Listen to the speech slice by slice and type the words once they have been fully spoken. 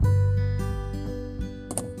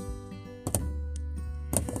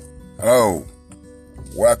Hello,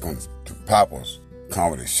 welcome to Papa's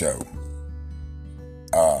Comedy Show.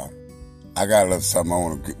 I got a little something I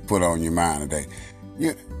want to put on your mind today.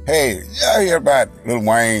 Hey, y'all hear about Lil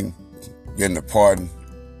Wayne getting a pardon?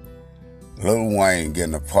 Lil Wayne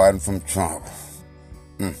getting a pardon from Trump.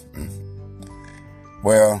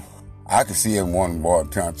 Well, I can see him wanting to board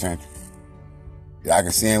the penitentiary. I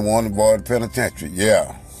can see him wanting to board the penitentiary,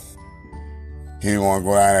 yeah. He didn't want to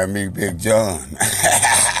go down there and meet Big John.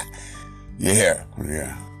 Yeah.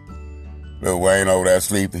 Lil Wayne over there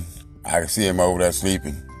sleeping. I can see him over there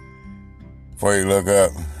sleeping. Before you look up,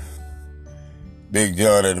 Big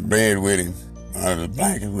John in the bed with him, under the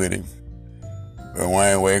blanket with him. Lil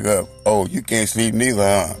Wayne wake up. Oh, you can't sleep neither,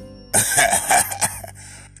 huh?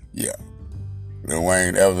 Yeah. Lil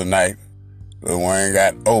Wayne, that was the night Lil Wayne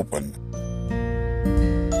got opened